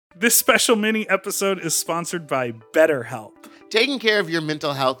This special mini episode is sponsored by Betterhelp. Taking care of your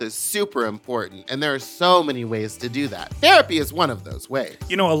mental health is super important, and there are so many ways to do that. Therapy is one of those ways.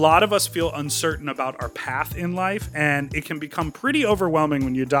 You know, a lot of us feel uncertain about our path in life, and it can become pretty overwhelming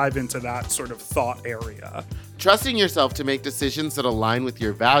when you dive into that sort of thought area. Trusting yourself to make decisions that align with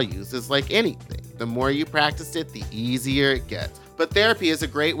your values is like anything. The more you practice it, the easier it gets. But therapy is a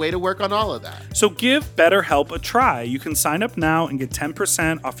great way to work on all of that. So give BetterHelp a try. You can sign up now and get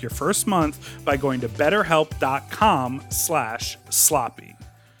 10% off your first month by going to betterhelp.com/sloppy.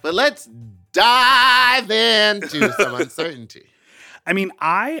 But let's dive into some uncertainty. I mean,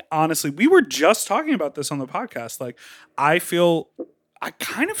 I honestly, we were just talking about this on the podcast. Like, I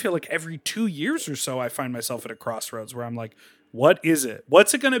kind of feel like every 2 years or so, I find myself at a crossroads where I'm like, what is it?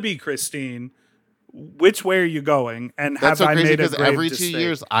 What's it going to be, Christine? Which way are you going? And That's have so I crazy made a because grave every mistake? 2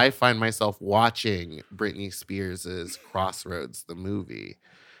 years I find myself watching Britney Spears' Crossroads, the movie.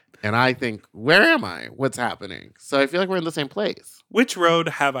 And I think, where am I? What's happening? So I feel like we're in the same place. Which road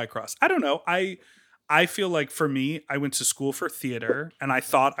have I crossed? I don't know. I feel like for me, I went to school for theater and I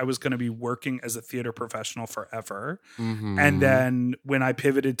thought I was going to be working as a theater professional forever. Mm-hmm. And then when I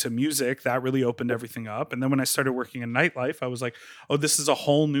pivoted to music, that really opened everything up. And then when I started working in nightlife, I was like, oh, this is a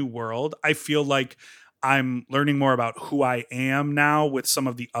whole new world. I feel like I'm learning more about who I am now with some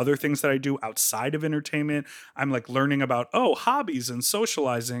of the other things that I do outside of entertainment. I'm like learning about, hobbies and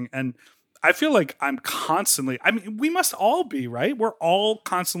socializing. And I feel like I'm constantly, I mean, we must all be, right? We're all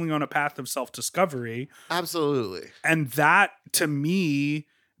constantly on a path of self-discovery. Absolutely. And that, to me,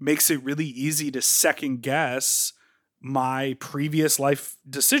 makes it really easy to second guess my previous life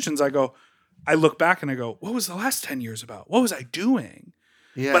decisions. I look back and I go, what was the last 10 years about? What was I doing?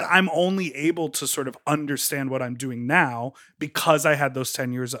 Yeah. But I'm only able to sort of understand what I'm doing now because I had those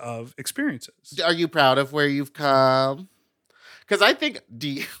 10 years of experiences. Are you proud of where you've come? Because I think,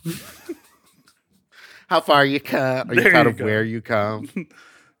 how far you come? Are you proud of where you come?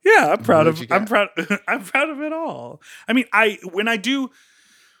 Yeah, I'm proud of I'm proud of it all. I mean, when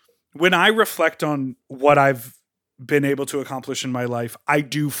I reflect on what I've been able to accomplish in my life, I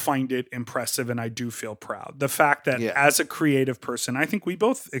do find it impressive and I do feel proud. The fact that as a creative person, I think we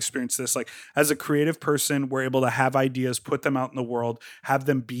both experience this, like as a creative person, we're able to have ideas, put them out in the world, have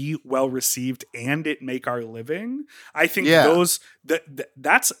them be well received and it make our living. I think that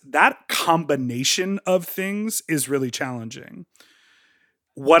combination of things is really challenging.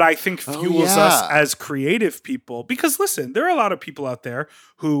 What I think fuels us as creative people, because listen, there are a lot of people out there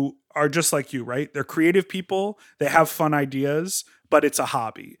who are just like you, right? They're creative people. They have fun ideas, but it's a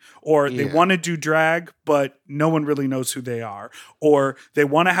hobby. Or they want to do drag, but no one really knows who they are. Or they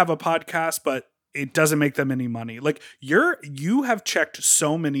want to have a podcast, but it doesn't make them any money. Like you have checked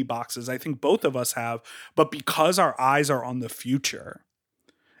so many boxes. I think both of us have, but because our eyes are on the future,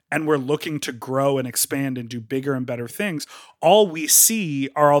 and we're looking to grow and expand and do bigger and better things, all we see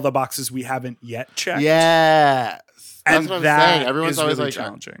are all the boxes we haven't yet checked. Yes. That's what I'm saying. Everyone's always really like,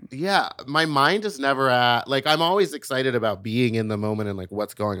 challenging. My mind is never at, like, I'm always excited about being in the moment and like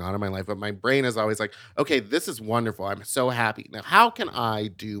what's going on in my life. But my brain is always like, okay, this is wonderful. I'm so happy. Now, how can I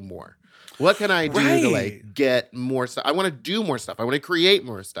do more? What can I do to like get more stuff? I want to do more stuff. I want to create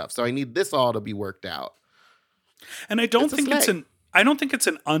more stuff. So I need this all to be worked out. And I don't think it's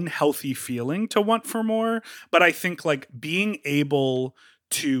an unhealthy feeling to want for more, but I think like being able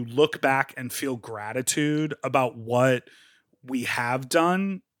to look back and feel gratitude about what we have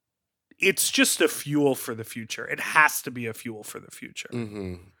done, it's just a fuel for the future. It has to be a fuel for the future.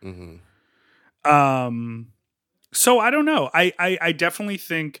 Mm-hmm, mm-hmm. So I don't know. I definitely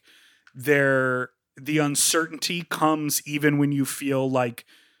think the uncertainty comes even when you feel like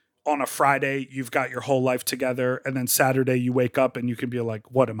on a Friday, you've got your whole life together. And then Saturday you wake up and you can be like,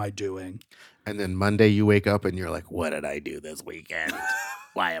 what am I doing? And then Monday you wake up and you're like, what did I do this weekend?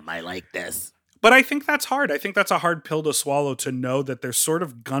 Why am I like this? But I think that's hard. I think that's a hard pill to swallow, to know that there's sort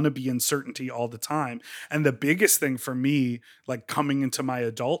of gonna be uncertainty all the time. And the biggest thing for me, like coming into my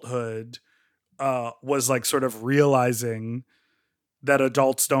adulthood, was like sort of realizing that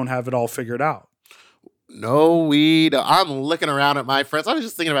adults don't have it all figured out. No, I'm looking around at my friends. I was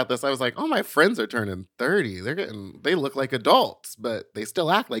just thinking about this. I was like, oh, my friends are turning 30. They look like adults, but they still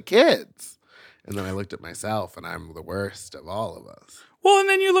act like kids. And then I looked at myself and I'm the worst of all of us. Well, and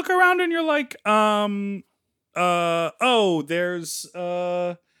then you look around and you're like, there's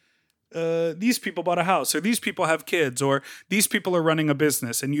these people bought a house, or these people have kids, or these people are running a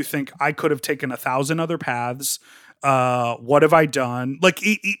business. And you think, I could have taken 1,000 other paths. What have I done? Like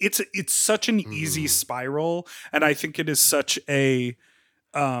it's such an easy spiral. And I think it is such a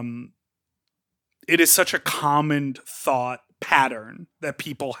common thought pattern that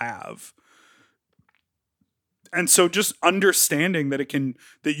people have. And so just understanding that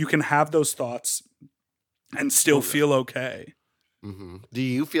you can have those thoughts and still feel okay. Mm-hmm. Do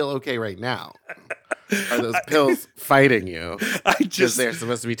you feel okay right now? Are those pills fighting you? Because they're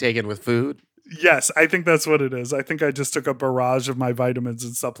supposed to be taken with food? Yes, I think that's what it is. I think I just took a barrage of my vitamins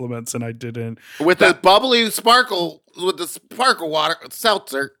and supplements and I didn't. With the bubbly sparkle, with the sparkle water,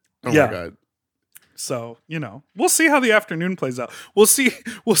 seltzer. Oh my God. So, we'll see how the afternoon plays out. We'll see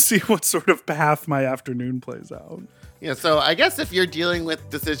what sort of path my afternoon plays out. Yeah, so I guess if you're dealing with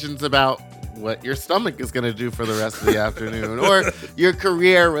decisions about what your stomach is going to do for the rest of the afternoon, or your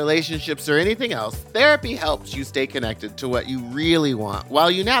career, relationships, or anything else, therapy helps you stay connected to what you really want while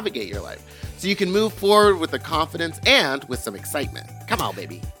you navigate your life, so you can move forward with the confidence and with some excitement. Come on,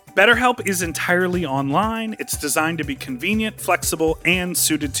 baby. BetterHelp is entirely online. It's designed to be convenient, flexible, and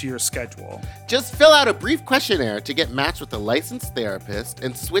suited to your schedule. Just fill out a brief questionnaire to get matched with a licensed therapist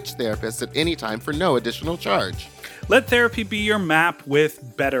and switch therapists at any time for no additional charge. Let therapy be your map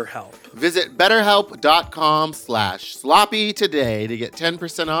with BetterHelp. Visit betterhelp.com/sloppy today to get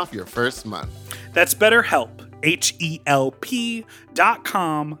 10% off your first month. That's BetterHelp,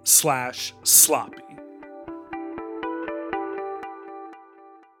 HELP.com/sloppy.